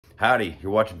Howdy,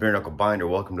 you're watching Bare Knuckle Binder.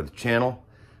 Welcome to the channel.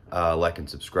 Like and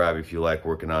subscribe if you like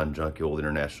working on junky old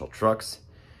international trucks.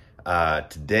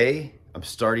 Today, I'm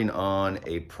starting on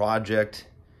a project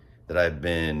that I've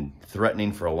been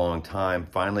threatening for a long time.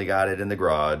 Finally got it in the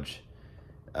garage.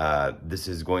 This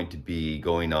is going to be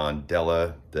going on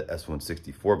Della, the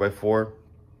S160 4x4,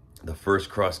 the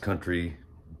first cross-country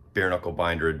Bare Knuckle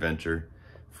Binder adventure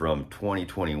from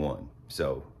 2021.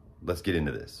 So let's get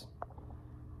into this.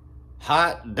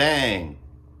 Hot dang,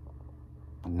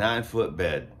 9-foot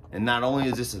bed. And not only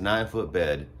is this a 9-foot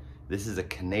bed, this is a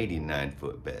Canadian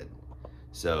 9-foot bed.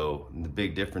 So the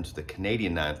big difference with the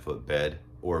Canadian 9-foot bed,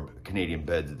 or Canadian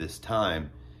beds at this time,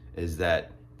 is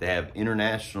that they have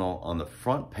international on the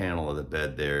front panel of the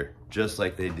bed there, just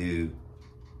like they do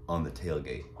on the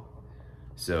tailgate.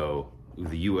 So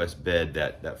with the US bed,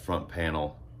 that front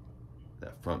panel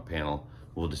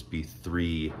will just be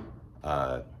three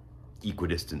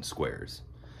equidistant squares.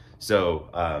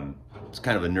 So it's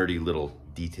kind of a nerdy little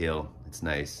detail. It's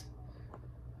nice.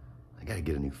 I gotta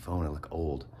get a new phone. I look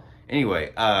old.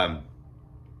 Anyway,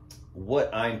 what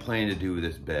I'm planning to do with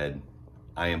this bed,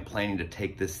 I am planning to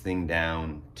take this thing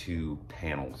down to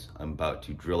panels. I'm about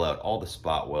to drill out all the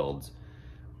spot welds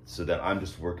so that I'm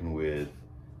just working with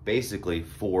basically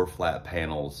 4 flat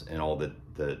panels and all the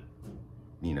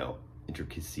you know,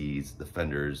 intricacies, the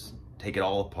fenders, take it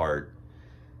all apart,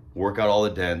 work out all the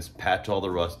dents, patch all the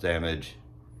rust damage,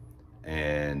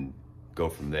 and go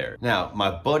from there. Now,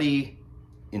 my buddy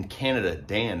in Canada,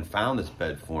 Dan, found this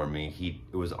bed for me.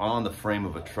 It was on the frame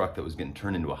of a truck that was getting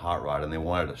turned into a hot rod, and they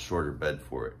wanted a shorter bed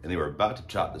for it. And they were about to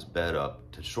chop this bed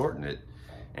up to shorten it.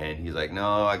 And he's like,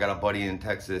 no, I got a buddy in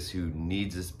Texas who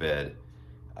needs this bed.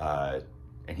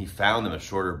 And he found them a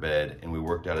shorter bed, and we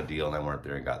worked out a deal, and I went up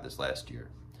there and got this last year.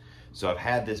 So I've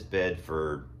had this bed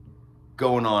for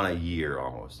going on a year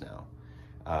almost now.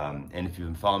 And if you've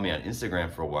been following me on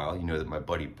Instagram for a while, you know that my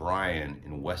buddy Brian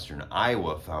in Western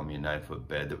Iowa found me a 9-foot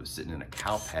bed that was sitting in a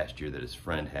cow pasture that his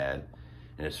friend had.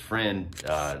 And his friend,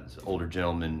 this older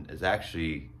gentleman, is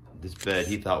actually, this bed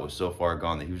he thought was so far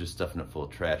gone that he was just stuffing it full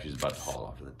of trash. He was about to haul it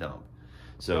off to the dump.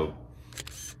 So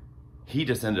he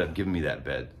just ended up giving me that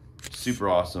bed. Super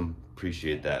awesome,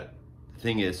 appreciate that. The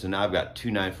thing is, so now I've got 2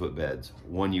 9-foot beds,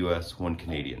 one US, one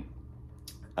Canadian.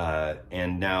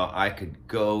 And now I could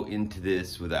go into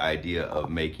this with the idea of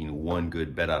making one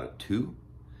good bed out of 2.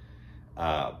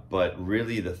 But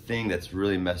really the thing that's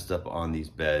really messed up on these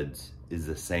beds is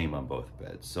the same on both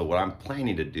beds. So what I'm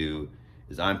planning to do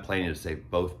is I'm planning to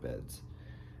save both beds.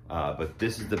 But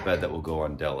this is the bed that will go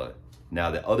on Della.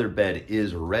 Now the other bed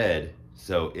is red,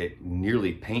 so it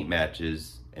nearly paint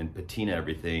matches and patina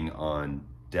everything on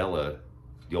Della,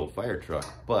 the old fire truck.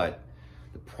 But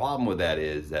the problem with that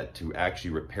is that to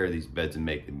actually repair these beds and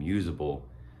make them usable,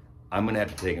 I'm gonna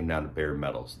have to take them down to bare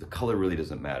metal. So the color really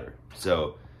doesn't matter.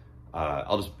 So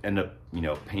I'll just end up, you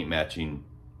know, paint matching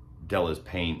Della's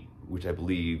paint, which I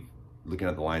believe, looking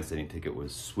at the line setting ticket,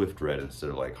 was Swift Red instead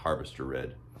of like Harvester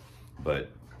Red. But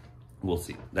we'll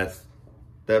see. That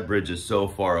bridge is so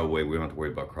far away, we don't have to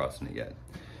worry about crossing it yet.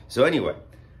 So anyway,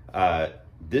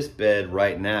 this bed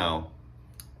right now,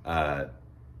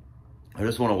 I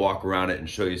just want to walk around it and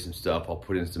show you some stuff. I'll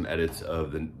put in some edits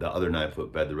of the other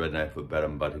 9-foot bed, the red 9-foot bed.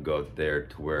 I'm about to go out there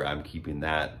to where I'm keeping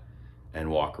that and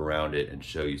walk around it and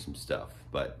show you some stuff.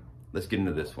 But let's get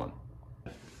into this one.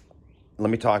 Let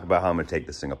me talk about how I'm going to take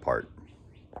this thing apart.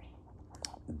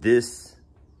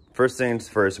 First things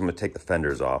first, I'm going to take the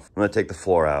fenders off. I'm going to take the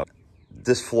floor out.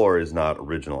 This floor is not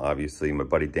original, obviously. My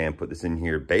buddy Dan put this in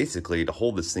here basically to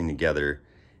hold this thing together,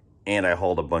 and I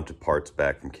hauled a bunch of parts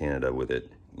back from Canada with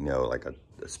it. You know, like a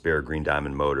spare green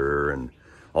diamond motor and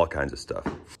all kinds of stuff.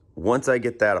 Once I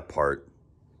get that apart,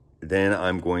 then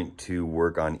I'm going to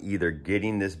work on either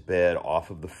getting this bed off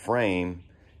of the frame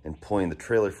and pulling the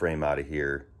trailer frame out of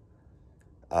here,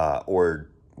 or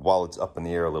while it's up in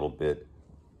the air a little bit,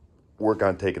 work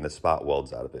on taking the spot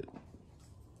welds out of it.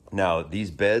 Now,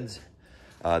 these beds,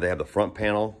 they have the front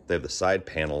panel, they have the side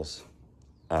panels.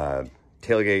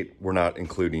 Tailgate, we're not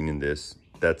including in this.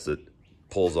 That's it.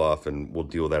 Pulls off, and we'll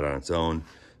deal with that on its own.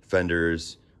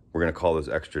 Fenders, we're gonna call those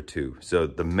extra 2. So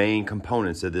the main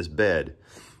components of this bed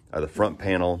are the front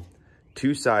panel,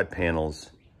 2 side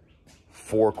panels,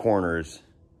 4 corners,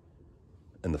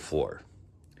 and the floor.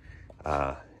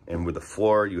 And with the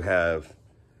floor, you have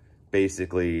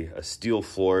basically a steel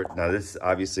floor. Now this,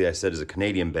 obviously, I said is a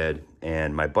Canadian bed,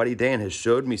 and my buddy Dan has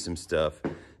showed me some stuff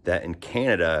that in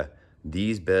Canada,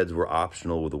 these beds were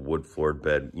optional with a wood floored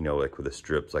bed, you know, like with the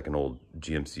strips like an old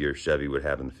GMC or Chevy would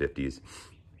have in the 50s.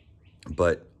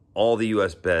 But all the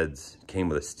US beds came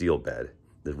with a steel bed,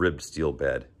 the ribbed steel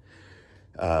bed.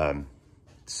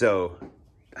 So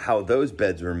how those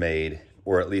beds were made,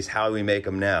 or at least how we make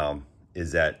them now,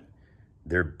 is that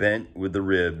they're bent with the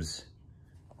ribs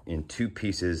in two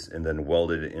pieces and then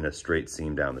welded in a straight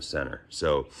seam down the center.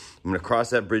 So I'm gonna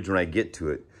cross that bridge when I get to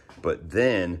it, but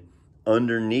then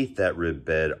underneath that rib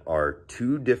bed are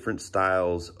two different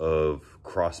styles of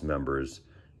cross members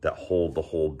that hold the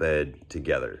whole bed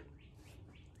together.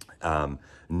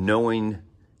 Knowing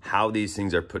how these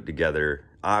things are put together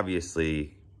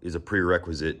obviously is a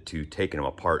prerequisite to taking them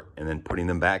apart and then putting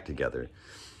them back together.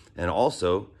 And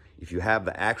also, if you have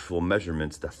the actual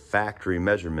measurements, the factory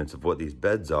measurements of what these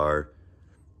beds are,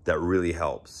 that really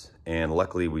helps. And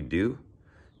luckily we do.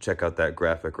 Check out that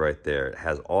graphic right there. It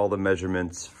has all the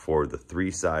measurements for the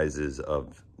three sizes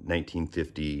of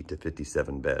 1950 to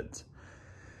 57 beds.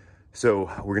 So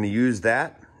we're gonna use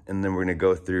that, and then we're gonna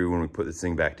go through when we put this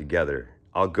thing back together.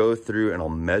 I'll go through and I'll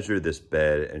measure this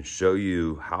bed and show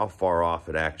you how far off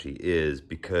it actually is,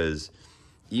 because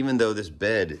even though this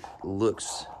bed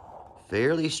looks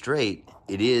fairly straight,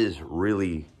 it is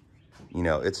really, you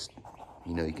know, it's,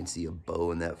 you know, you can see a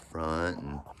bow in that front,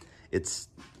 and it's,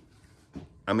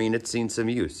 I mean, it's seen some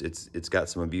use. It's got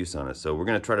some abuse on it. So we're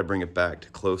gonna try to bring it back to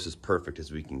close as perfect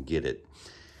as we can get it.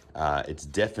 It's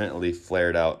definitely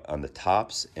flared out on the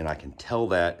tops, and I can tell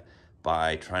that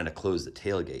by trying to close the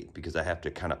tailgate, because I have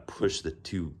to kind of push the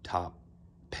two top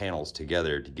panels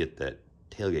together to get that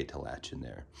tailgate to latch in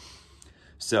there.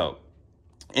 So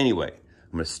anyway,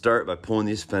 I'm gonna start by pulling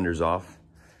these fenders off,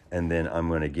 and then I'm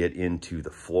gonna get into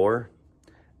the floor,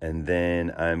 and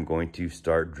then I'm going to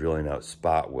start drilling out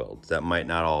spot welds. That might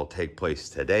not all take place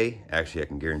today. Actually, I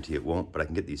can guarantee it won't, but I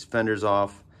can get these fenders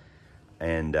off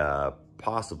and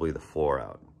possibly the floor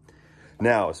out.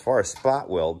 Now, as far as spot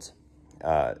welds,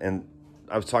 and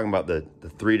I was talking about the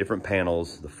three different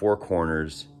panels, the four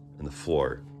corners, and the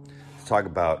floor. Let's talk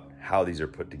about how these are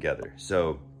put together.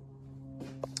 So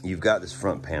you've got this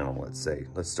front panel, let's say.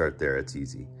 Let's start there, it's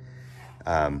easy.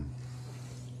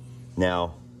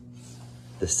 Now,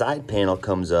 the side panel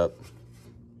comes up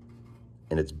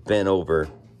and it's bent over,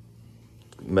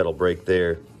 metal brake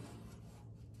there,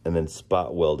 and then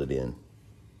spot welded in,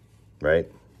 right?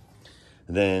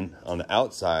 And then on the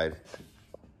outside,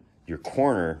 your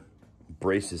corner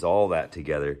braces all that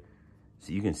together,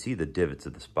 so you can see the divots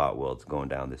of the spot welds going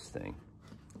down this thing.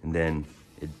 And then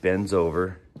it bends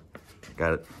over,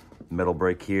 got a metal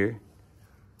brake here,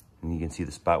 and you can see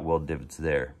the spot weld divots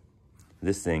there.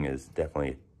 This thing is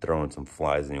definitely throwing some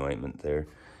flies in the ointment there.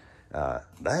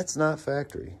 That's not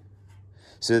factory.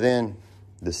 So then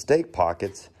the stake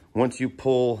pockets, once you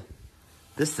pull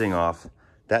this thing off,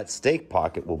 that stake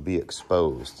pocket will be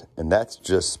exposed, and that's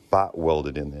just spot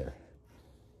welded in there.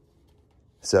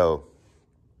 So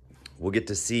we'll get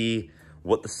to see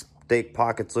what the stake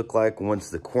pockets look like once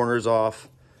the corner's off.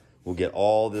 We'll get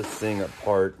all this thing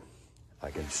apart. I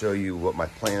can show you what my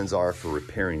plans are for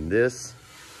repairing this,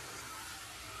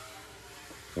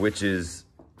 which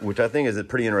I think is a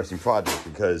pretty interesting project,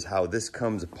 because how this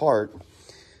comes apart,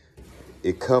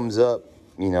 it comes up,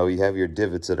 you know, you have your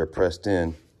divots that are pressed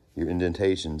in, your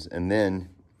indentations, and then,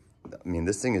 I mean,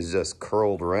 this thing is just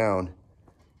curled around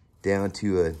down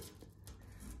to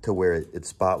where it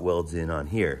spot welds in on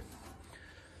here.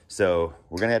 So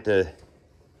we're gonna have to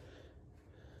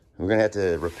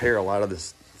repair a lot of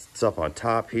this stuff on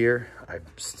top here.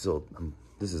 This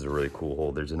is a really cool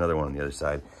hole. There's another one on the other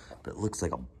side, but it looks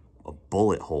like a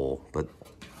bullet hole, but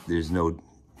there's no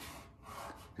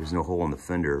hole in the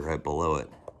fender right below it.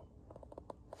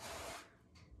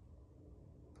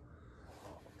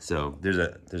 So there's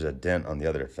a dent on the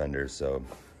other fender, so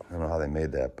I don't know how they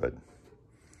made that,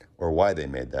 or why they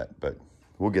made that, but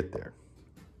we'll get there.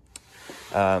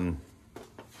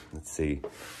 Let's see.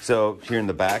 So here in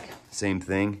the back, same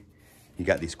thing. You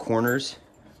got these corners.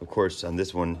 Of course, on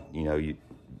this one, you know, it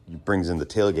brings in the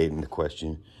tailgate into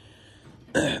question.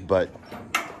 But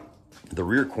the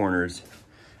rear corners,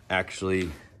 actually,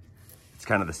 it's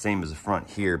kind of the same as the front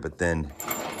here, but then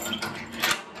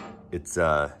it's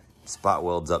spot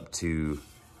welds up to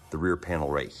the rear panel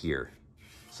right here.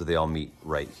 So they all meet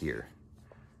right here.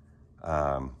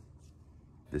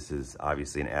 This is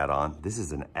obviously an add-on. This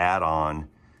is an add-on,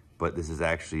 but this is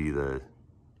actually the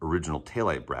original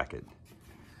taillight bracket.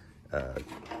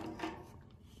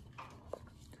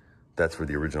 That's where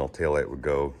the original taillight would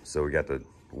go. So we got to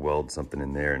weld something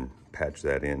in there and patch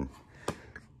that in.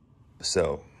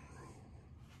 So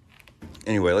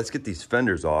anyway, let's get these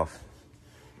fenders off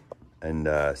and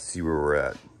see where we're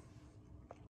at.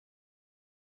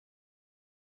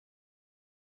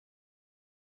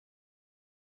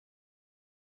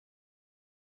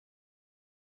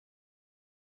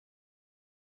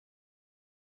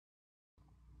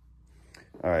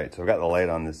 All right, so I've got the light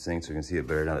on this thing so we can see it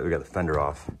better now that we got the fender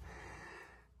off.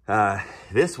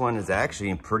 This one is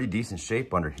actually in pretty decent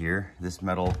shape under here. This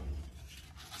metal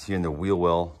is here in the wheel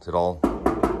well.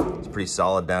 It's pretty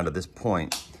solid down to this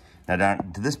point. Now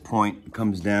down to this point, it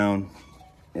comes down,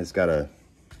 and it's got a,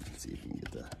 let's see if you can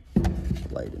get the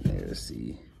light in there to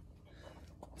see.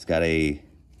 It's got a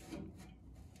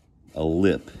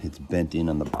lip. It's bent in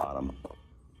on the bottom.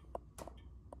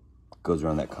 Goes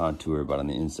around that contour, but on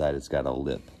the inside it's got a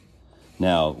lip.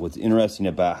 Now, what's interesting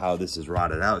about how this is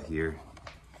rotted out here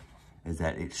is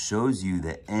that it shows you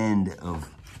the end of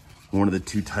one of the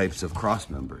two types of cross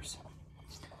members.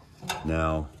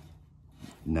 Now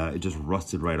it just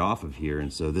rusted right off of here,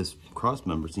 and so this cross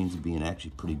member seems to be in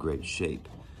actually pretty great shape.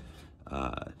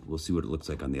 We'll see what it looks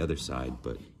like on the other side,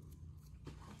 but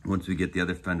once we get the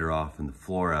other fender off and the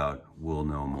floor out, we'll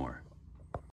know more.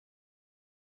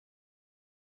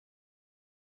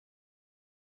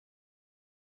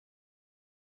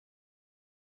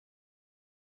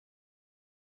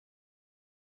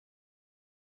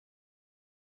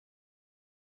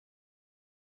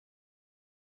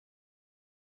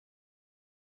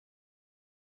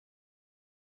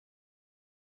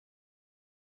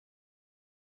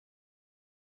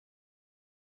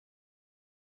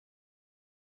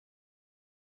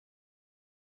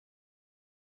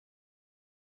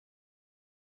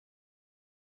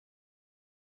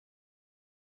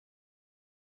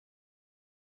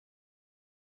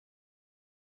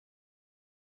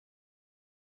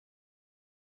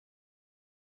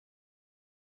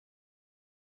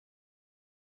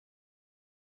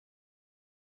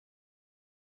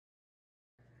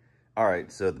 All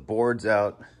right, so the board's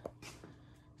out,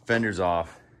 fender's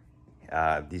off.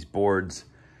 These boards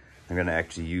I'm gonna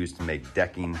actually use to make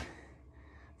decking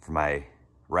for my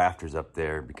rafters up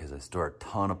there because I store a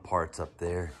ton of parts up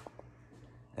there,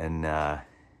 and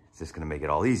it's just gonna make it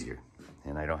all easier.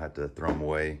 And I don't have to throw them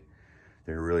away.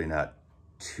 They're really not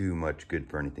too much good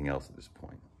for anything else at this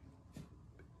point.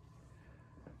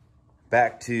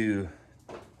 Back to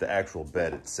the actual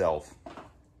bed itself.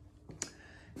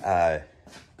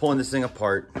 Pulling this thing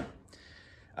apart,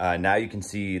 now you can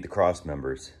see the cross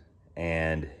members.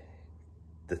 And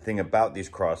the thing about these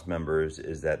cross members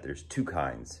is that there's two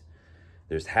kinds.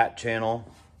 There's hat channel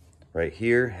right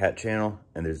here, hat channel,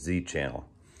 and there's Z channel.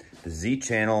 The Z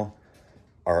channel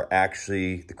are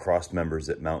actually the cross members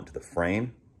that mount to the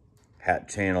frame. Hat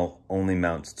channel only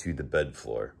mounts to the bed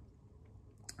floor.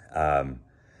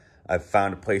 I've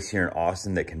found a place here in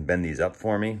Austin that can bend these up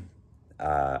for me.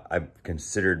 I've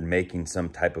considered making some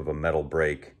type of a metal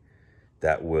brake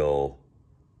that will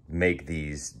make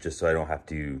these just so I don't have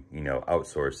to, you know,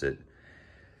 outsource it.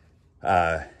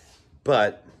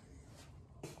 But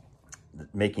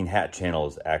making hat channel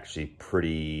is actually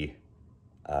pretty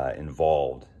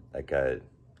involved. Like I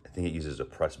think it uses a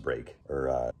press brake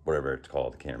or whatever it's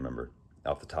called. I can't remember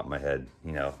off the top of my head.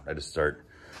 You know, I just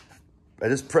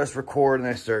press record and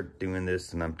I start doing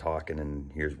this and I'm talking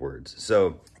and here's words.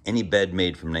 So any bed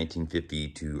made from 1950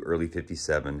 to early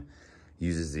 57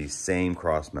 uses these same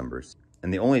cross members.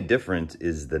 And the only difference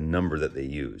is the number that they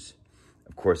use.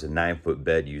 Of course, a 9-foot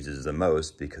bed uses the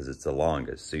most because it's the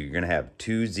longest. So you're gonna have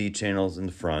two Z channels in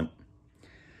the front,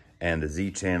 and the Z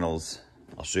channels,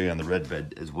 I'll show you on the red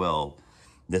bed as well.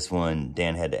 This one,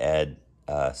 Dan had to add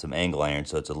some angle iron,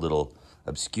 so it's a little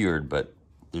obscured, but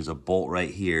there's a bolt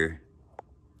right here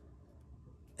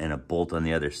and a bolt on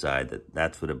the other side.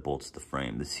 That's what it bolts the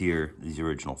frame. This here is the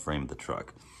original frame of the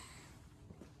truck.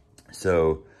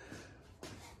 So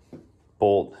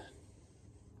bolt,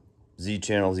 Z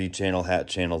channel, Z channel, hat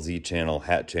channel, Z channel,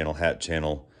 hat channel, hat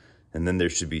channel. And then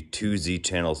there should be two Z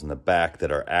channels in the back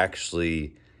that are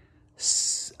actually,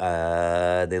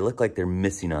 they look like they're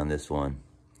missing on this one.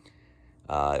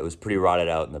 It was pretty rotted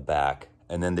out in the back.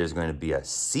 And then there's going to be a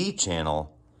C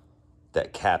channel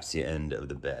that caps the end of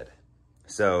the bed.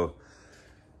 So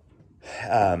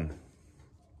the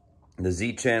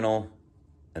Z channel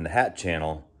and the hat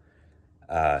channel,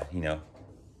 you know,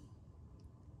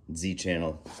 Z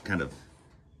channel is kind of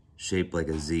shaped like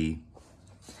a Z.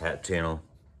 Hat channel,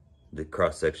 the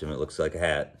cross section, it looks like a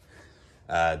hat.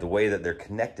 The way that they're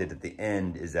connected at the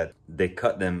end is that they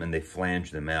cut them and they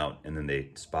flange them out, and then they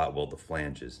spot weld the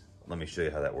flanges. Let me show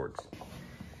you how that works.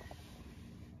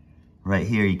 Right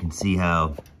here you can see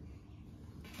how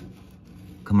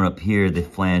coming up here they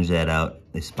flange that out,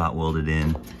 they spot weld it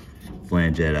in,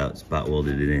 flange that out, spot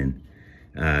welded it in.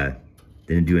 They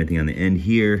didn't do anything on the end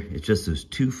here. It's just those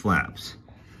two flaps.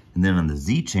 And then on the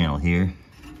Z channel here,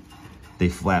 they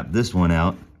flap this one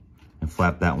out and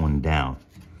flap that one down.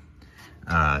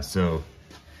 So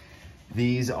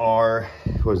these are,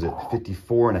 what is it,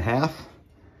 54 and a half?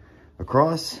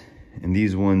 across, and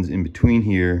these ones in between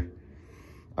here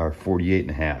are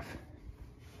 48.5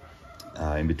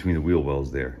 in between the wheel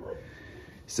wells there.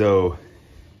 So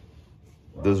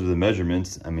those are the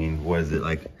measurements. I mean, what is it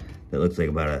like? That looks like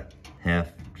about a 1/2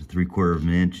 to 3/4 of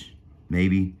an inch,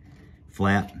 maybe,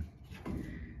 flat.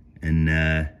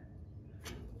 And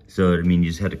so, I mean, you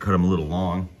just have to cut them a little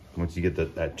long once you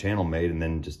get that channel made, and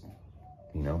then just,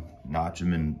 you know, notch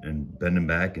them and bend them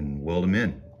back and weld them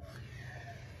in.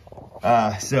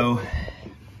 So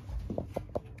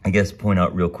I guess point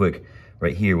out real quick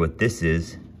right here what this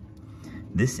is.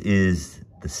 This is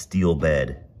the steel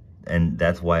bed, and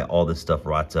that's why all this stuff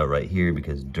rots out right here,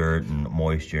 because dirt and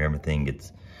moisture and everything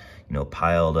gets, you know,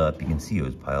 piled up. You can see it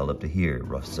was piled up to here. It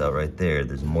rusts out right there.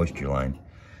 There's a moisture line.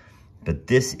 But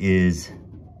this is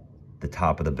the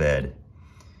top of the bed,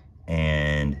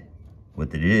 and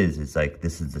what it is, it's like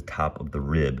this is the top of the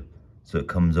rib. So it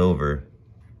comes over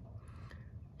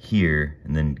here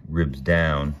and then ribs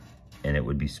down, and it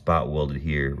would be spot welded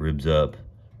here, ribs up,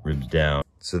 ribs down.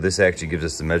 So this actually gives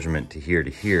us the measurement to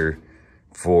here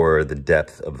for the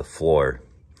depth of the floor.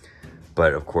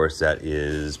 But of course that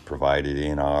is provided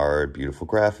in our beautiful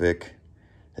graphic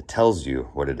that tells you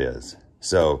what it is.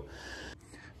 So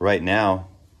right now,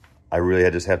 I really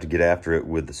just have to get after it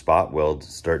with the spot weld,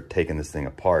 start taking this thing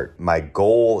apart. My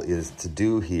goal is to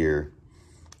do here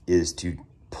is to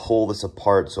pull this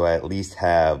apart so I at least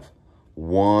have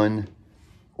 1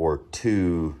 or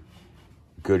 2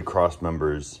 good cross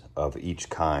members of each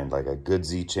kind, like a good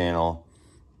Z channel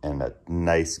and a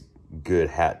nice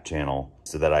good hat channel,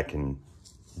 so that I can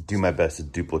do my best to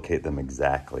duplicate them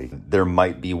exactly. There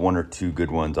might be 1 or 2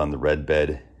 good ones on the red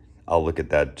bed. I'll look at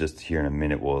that just here in a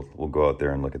minute. We'll go out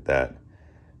there and look at that.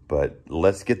 But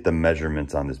let's get the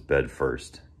measurements on this bed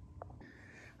first.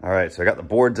 All right, so I got the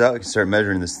boards out. We can start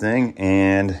measuring this thing,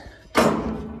 and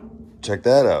check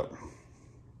that out.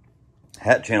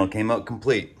 Hat channel came out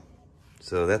complete.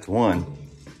 So that's one.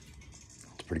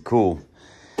 It's pretty cool.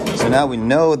 So now we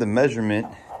know the measurement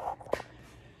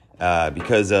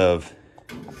because of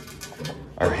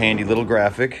our handy little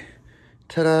graphic.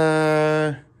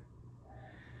 Ta-da!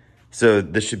 So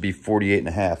this should be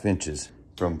 48.5 inches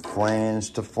from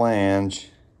flange to flange.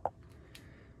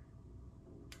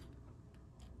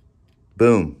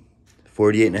 Boom,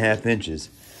 48.5 inches.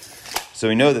 So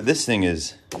we know that this thing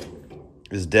is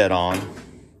dead on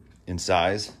in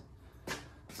size.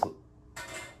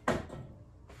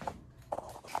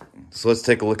 So let's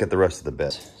take a look at the rest of the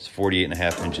bed. It's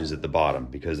 48.5 inches at the bottom,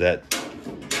 because the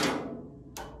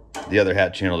other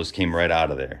hat channel just came right out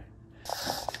of there.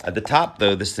 At the top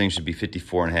though, this thing should be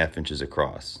 54.5 inches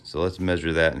across. So let's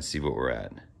measure that and see what we're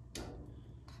at.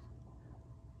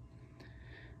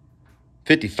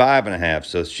 55.5,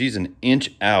 so she's an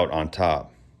inch out on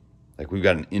top. Like we've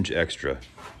got an inch extra.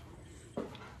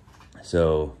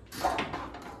 So,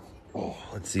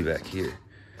 let's see back here.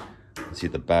 Let's see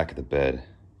at the back of the bed.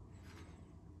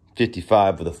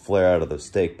 55 with a flare out of those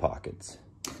stake pockets.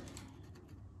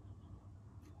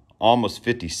 Almost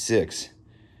 56.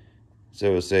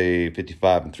 So we'll say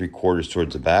 55 3/4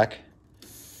 towards the back.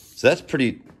 So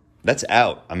that's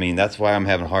out. I mean, that's why I'm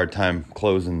having a hard time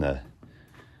closing the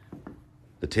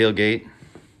tailgate.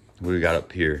 What do we got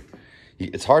up here?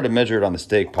 It's hard to measure it on the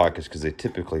stake pockets because they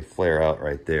typically flare out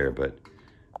right there, but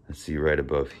let's see right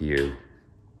above here.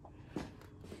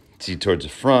 See towards the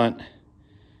front,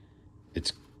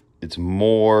 it's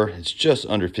just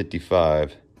under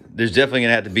 55. There's definitely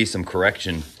gonna have to be some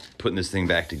correction putting this thing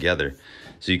back together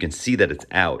so you can see that it's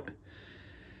out.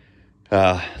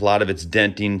 A lot of it's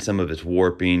denting, some of it's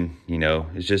warping, you know,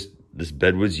 it's just this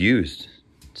bed was used.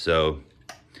 So,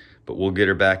 but we'll get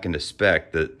her back into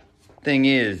spec. The thing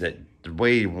is that the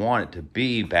way you want it to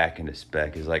be back into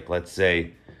spec is like, let's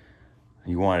say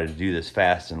you wanted to do this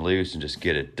fast and loose and just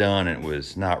get it done, and it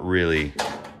was not really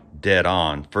dead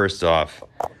on. First off,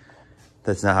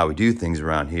 that's not how we do things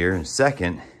around here. And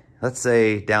second, let's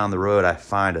say down the road I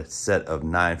find a set of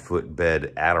 9-foot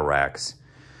bed Adiracks,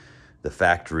 the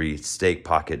factory stake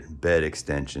pocket bed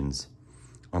extensions.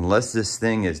 Unless this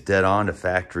thing is dead on to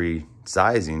factory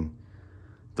sizing,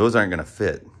 those aren't gonna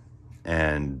fit.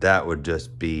 And that would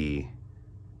just be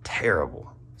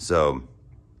terrible. So,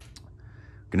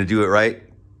 gonna do it right,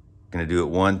 gonna do it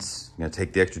once, gonna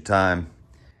take the extra time.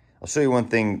 I'll show you one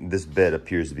thing this bed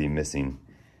appears to be missing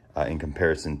in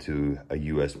comparison to a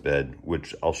US bed,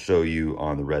 which I'll show you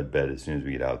on the red bed as soon as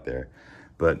we get out there.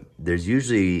 But there's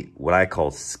usually what I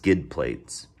call skid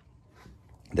plates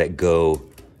that go,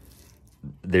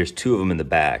 there's 2 of them in the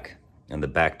back, and the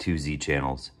back 2 Z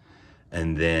channels.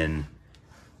 And then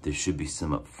there should be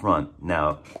some up front.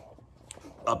 Now,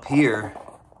 up here,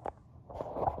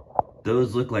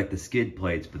 those look like the skid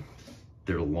plates, but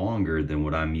they're longer than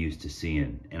what I'm used to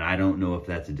seeing. And I don't know if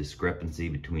that's a discrepancy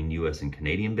between US and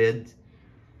Canadian beds,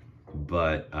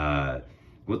 but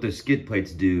what those skid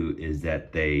plates do is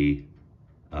that they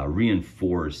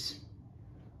reinforce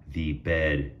the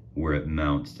bed where it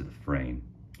mounts to the frame.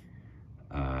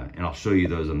 And I'll show you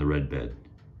those on the red bed.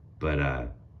 But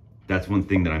that's one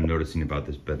thing that I'm noticing about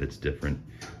this bed that's different.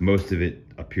 Most of it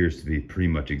appears to be pretty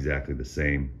much exactly the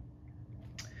same.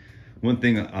 One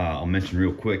thing I'll mention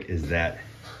real quick is that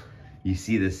you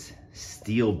see this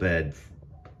steel bed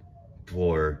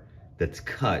floor that's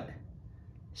cut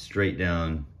straight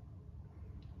down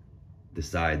the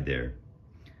side there.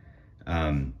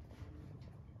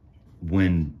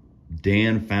 When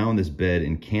Dan found this bed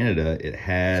in Canada, it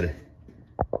had,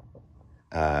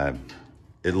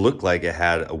 it looked like it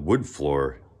had a wood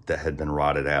floor that had been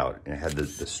rotted out, and it had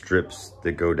the strips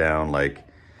that go down like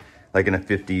in a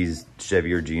 50s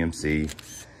Chevy or GMC.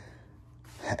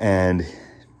 And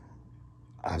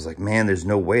I was like, man, there's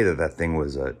no way that that thing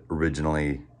was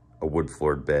originally a wood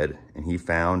floored bed. And he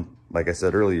found, like I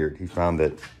said earlier, he found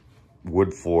that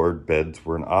wood floored beds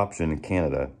were an option in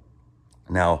Canada.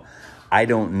 Now, I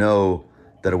don't know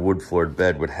that a wood floored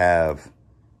bed would have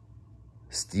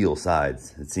steel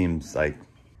sides. It seems like,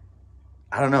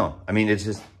 I don't know. I mean, it's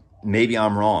just, maybe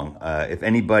I'm wrong. If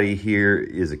anybody here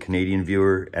is a Canadian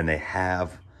viewer and they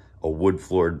have a wood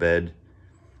floored bed,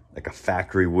 like a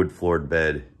factory wood floored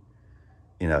bed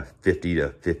in a 50 to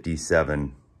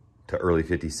 57 to early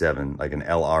 57, like an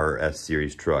LRS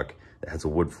series truck that has a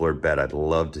wood floored bed, I'd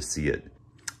love to see it.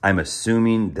 I'm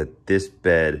assuming that this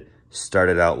bed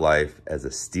started out life as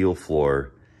a steel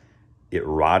floor. It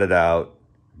rotted out,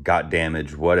 got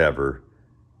damaged, whatever,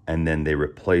 and then they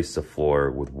replaced the floor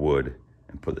with wood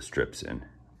and put the strips in.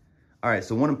 All right,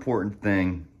 so one important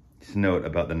thing to note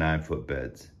about the 9-foot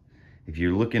beds. If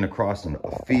you're looking across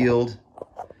a field,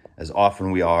 as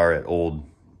often we are at old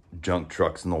junk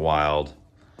trucks in the wild,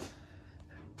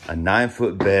 a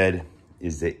 9-foot bed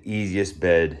is the easiest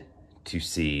bed to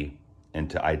see and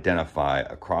to identify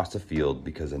across the field,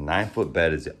 because a 9-foot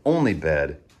bed is the only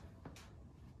bed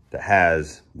that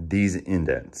has these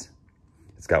indents.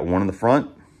 It's got one in the front,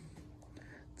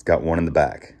 it's got one in the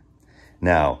back.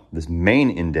 Now, this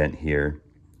main indent here,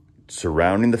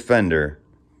 surrounding the fender,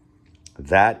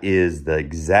 that is the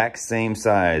exact same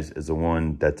size as the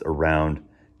one that's around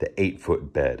the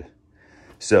 8-foot bed.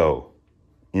 So,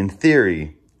 in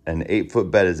theory, an 8-foot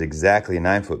bed is exactly a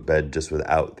 9-foot bed, just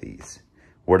without these.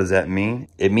 What does that mean?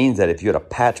 It means that if you had a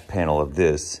patch panel of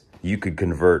this, you could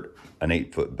convert an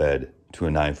 8-foot bed to a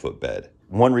 9-foot bed.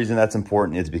 One reason that's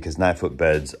important is because 9-foot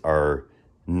beds are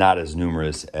not as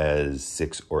numerous as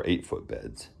 6 or 8-foot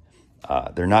beds.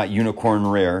 They're not unicorn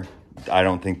rare. I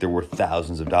don't think they're worth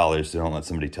thousands of dollars, so don't let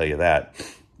somebody tell you that.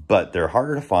 But they're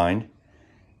harder to find,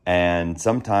 and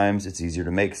sometimes it's easier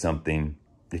to make something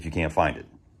if you can't find it.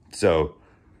 So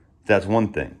that's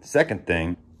one thing. Second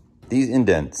thing, these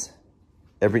indents,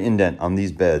 every indent on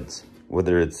these beds,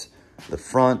 whether it's the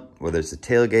front, whether it's the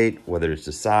tailgate, whether it's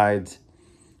the sides,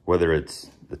 whether it's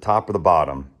the top or the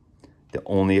bottom, the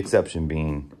only exception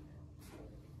being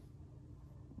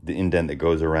the indent that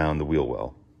goes around the wheel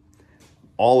well.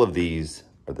 All of these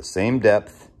are the same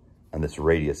depth, and this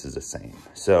radius is the same.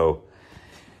 So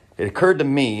it occurred to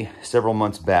me several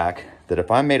months back that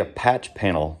if I made a patch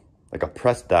panel, like a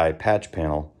press die patch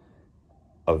panel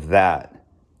of that,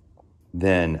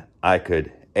 then I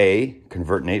could A,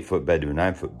 convert an 8-foot bed to a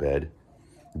 9-foot bed,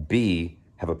 B,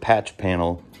 have a patch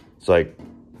panel. So like,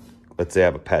 let's say I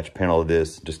have a patch panel of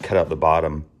this, just cut out the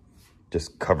bottom,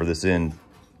 just cover this in,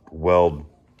 weld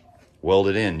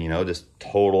it in, you know, just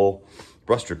total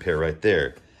rust repair right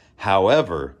there.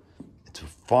 However, it's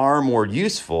far more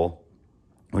useful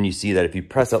when you see that if you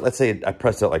press out, let's say I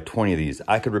pressed out like 20 of these,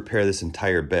 I could repair this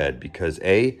entire bed, because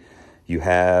A, you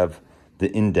have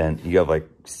the indent, you have like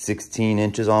 16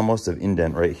 inches almost of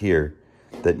indent right here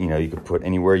that, you know, you could put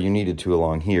anywhere you needed to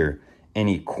along here.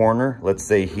 Any corner, let's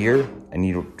say here, I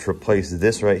need to replace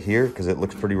this right here because it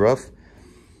looks pretty rough.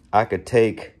 I could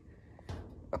take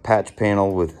a patch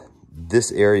panel with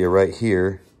this area right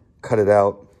here, cut it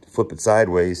out, flip it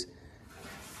sideways,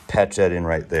 patch that in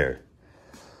right there.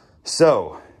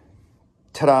 So,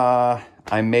 ta-da!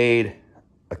 I made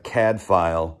a CAD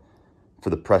file for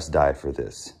the press die for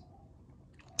this.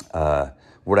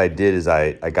 What I did is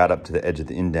I got up to the edge of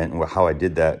the indent, and how I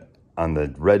did that on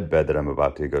the red bed that I'm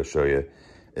about to go show you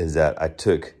is that I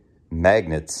took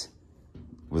magnets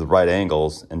with right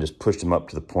angles and just pushed them up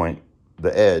to the point,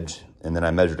 the edge, and then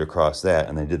I measured across that,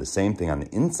 and I did the same thing on the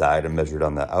inside and measured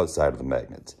on the outside of the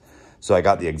magnets. So I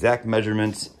got the exact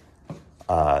measurements,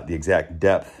 the exact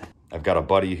depth, I've got a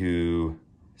buddy who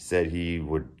said he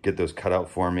would get those cut out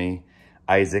for me.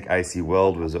 Isaac, IC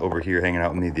Weld, was over here hanging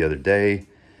out with me the other day, and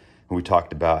we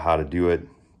talked about how to do it.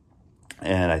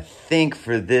 And I think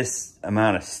for this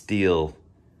amount of steel,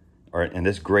 and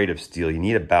this grade of steel, you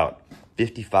need about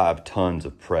 55 tons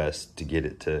of press to get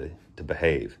it to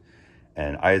behave.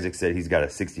 And Isaac said he's got a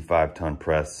 65-ton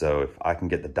press, so if I can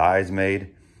get the dies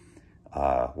made,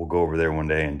 we'll go over there one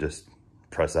day and just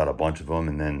press out a bunch of them,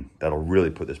 and then that'll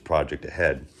really put this project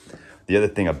ahead. The other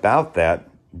thing about that,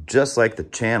 just like the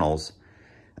channels,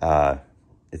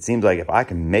 it seems like if I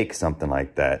can make something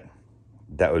like that,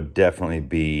 that would definitely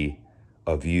be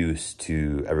of use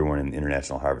to everyone in the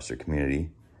International Harvester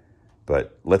community.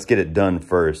 But let's get it done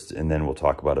first, and then we'll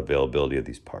talk about availability of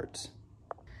these parts.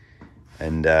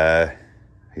 And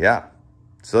yeah,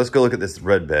 so let's go look at this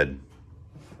red bed.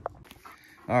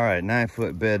 All right,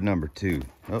 9-foot bed number 2.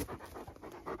 Oh,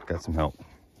 got some help.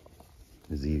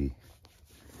 This is Evie.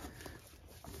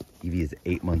 Evie is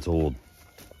 8 months old.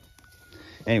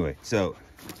 Anyway, so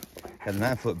got a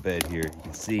 9-foot bed here. You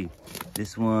can see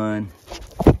this one.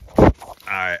 All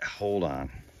right, hold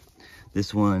on.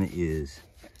 This one is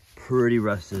pretty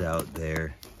rusted out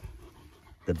there.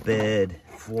 The bed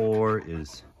floor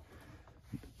is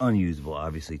unusable,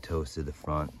 obviously toasted the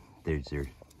front. There's your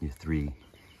 3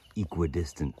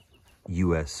 equidistant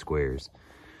US squares.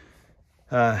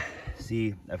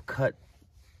 See, I've cut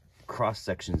cross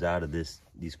sections out of these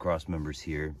cross members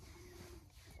here,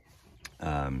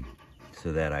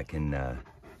 so that I can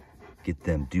get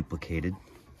them duplicated.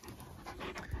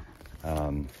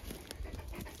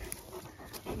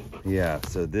 Yeah,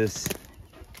 so this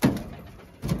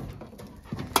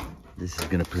is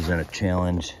gonna present a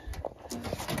challenge.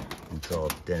 It's all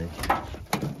dented.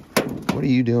 What are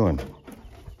you doing?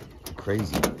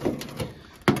 Crazy.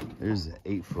 There's an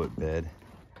 8-foot bed.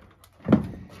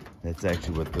 That's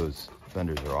actually what those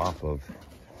fenders are off of.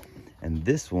 And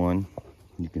this one,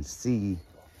 you can see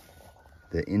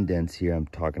the indents here. I'm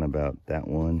talking about that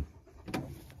one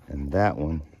and that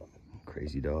one.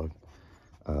 Crazy dog.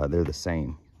 They're the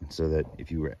same. So that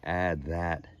if you were to add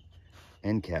that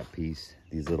end cap piece,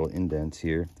 these little indents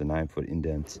here, the 9-foot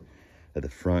indents at the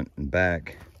front and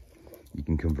back, you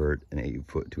can convert an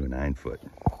 8-foot to a 9-foot.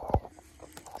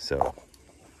 So,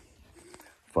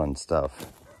 fun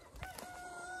stuff.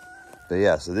 But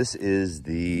yeah, so this is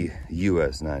the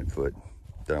US 9-foot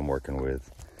that I'm working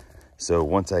with. So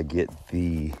once I get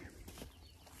the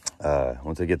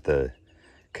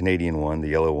Canadian one, the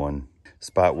yellow one,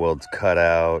 spot welds cut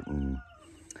out and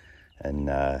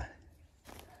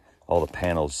all the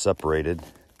panels separated,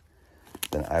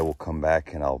 then I will come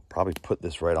back and I'll probably put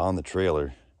this right on the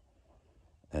trailer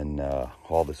and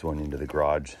haul this one into the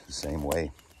garage the same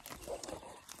way.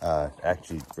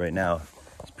 Actually, right now,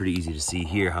 it's pretty easy to see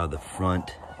here how the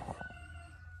front,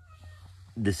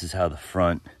 this is how the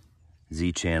front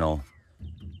Z-channel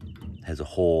has a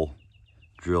hole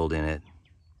drilled in it,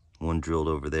 one drilled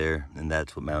over there, and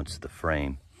that's what mounts the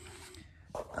frame.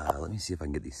 Let me see if I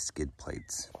can get these skid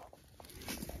plates.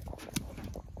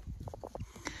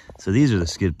 So these are the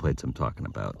skid plates I'm talking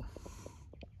about.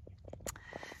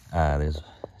 There's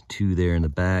 2 there in the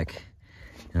back,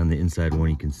 and on the inside one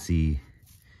you can see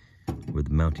where the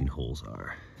mounting holes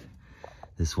are.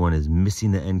 This one is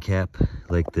missing the end cap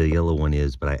like the yellow one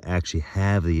is, but I actually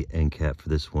have the end cap for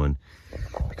this one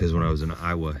because when I was in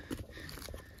Iowa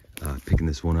picking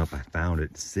this one up, I found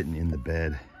it sitting in the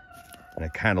bed and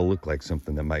it kind of looked like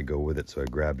something that might go with it, so I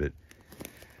grabbed it.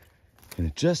 And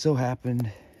it just so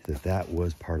happened that that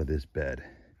was part of this bed.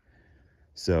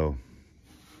 So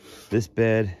this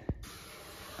bed,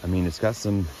 I mean, it's got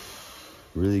some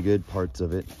really good parts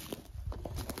of it.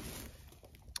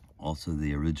 Also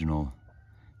the original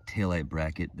taillight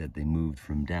bracket that they moved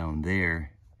from down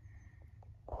there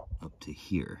up to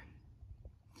here.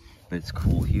 But it's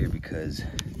cool here because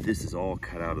this is all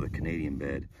cut out of the Canadian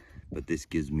bed, but this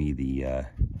gives me the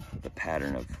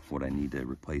pattern of what I need to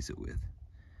replace it with.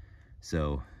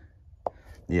 So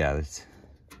yeah,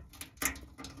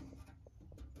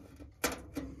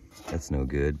 that's no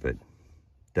good, but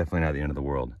definitely not the end of the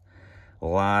world.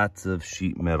 Lots of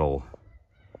sheet metal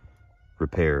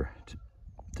repair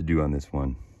to do on this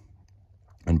one,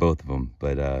 on both of them,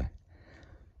 but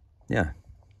yeah,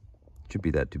 shouldn't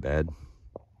be that too bad.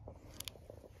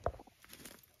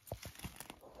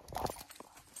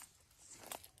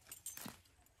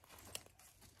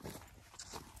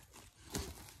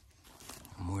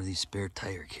 More of these spare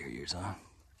tire carriers, huh?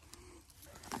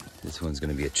 This one's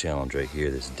gonna be a challenge right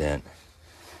here, this dent,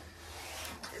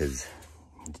 because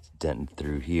it's denting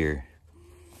through here.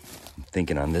 I'm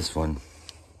thinking on this one,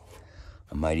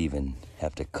 I might even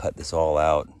have to cut this all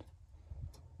out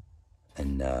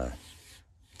and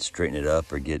straighten it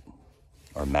up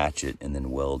or match it, and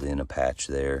then weld in a patch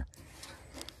there.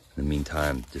 In the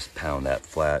meantime, just pound that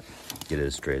flat, get it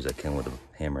as straight as I can with a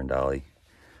hammer and dolly.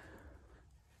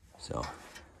 So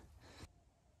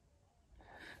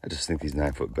I just think these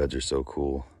 9-foot beds are so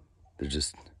cool.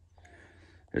 There's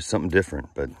something different,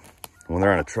 but when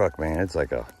they're on a truck, man, it's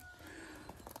like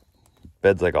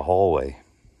bed's like a hallway.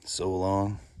 So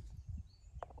long.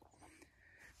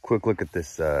 Quick look at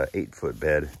this 8-foot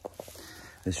bed.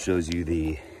 This shows you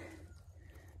the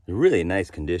really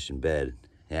nice condition bed,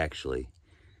 actually.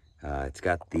 It's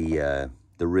got the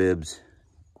ribs,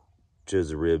 shows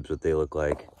the ribs, what they look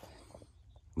like.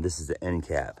 This is the end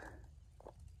cap.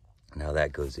 And how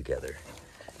that goes together.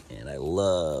 And I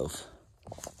love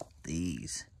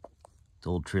these. It's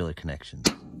old trailer connections.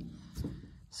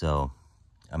 So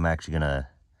I'm actually gonna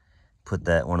put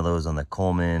one of those on the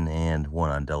Coleman and one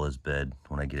on Della's bed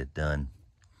when I get it done.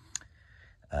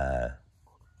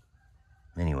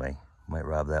 Anyway, might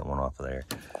rob that one off of there.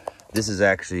 This is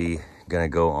actually gonna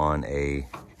go on a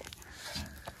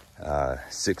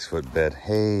 6-foot bed.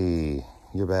 Hey,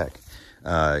 you're back.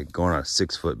 Going on a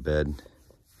 6-foot bed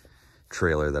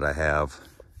trailer that I have.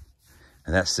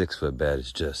 And that 6-foot bed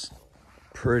is just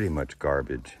pretty much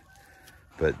garbage.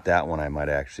 But that one I might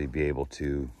actually be able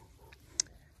to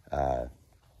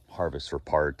harvest for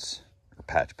parts or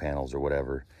patch panels or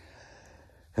whatever.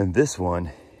 And this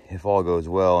one, if all goes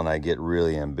well and I get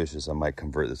really ambitious, I might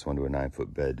convert this one to a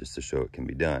 9-foot bed just to show it can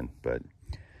be done. But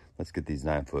let's get these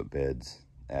 9-foot beds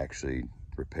actually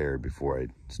repaired before I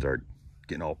start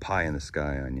getting all pie in the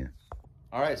sky on you.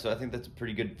 All right, so I think that's a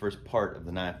pretty good first part of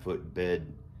the 9-foot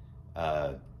bed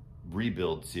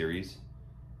rebuild series.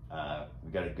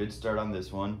 We got a good start on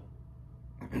this one.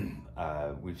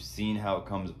 We've seen how it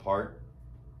comes apart,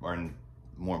 or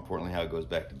more importantly, how it goes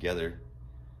back together.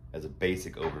 As a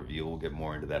basic overview, we'll get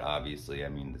more into that, obviously. I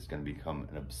mean, it's going to become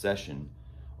an obsession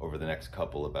over the next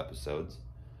couple of episodes.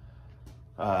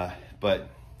 But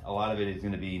a lot of it is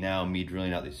going to be now me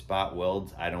drilling out these spot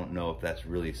welds. I don't know if that's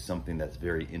really something that's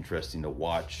very interesting to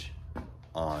watch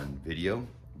on video,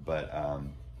 but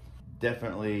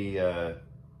definitely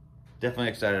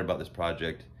excited about this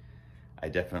project. I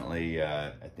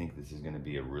think this is going to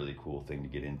be a really cool thing to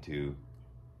get into.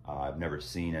 I've never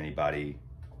seen anybody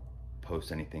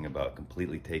post anything about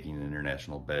completely taking an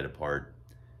international bed apart,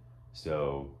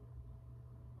 so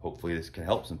hopefully this can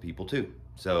help some people too.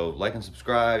 So like and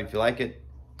subscribe if you like it.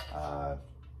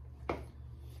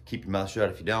 Keep your mouth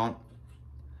shut if you don't,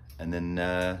 and then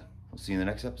we'll see you in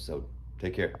the next episode.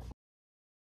 Take care.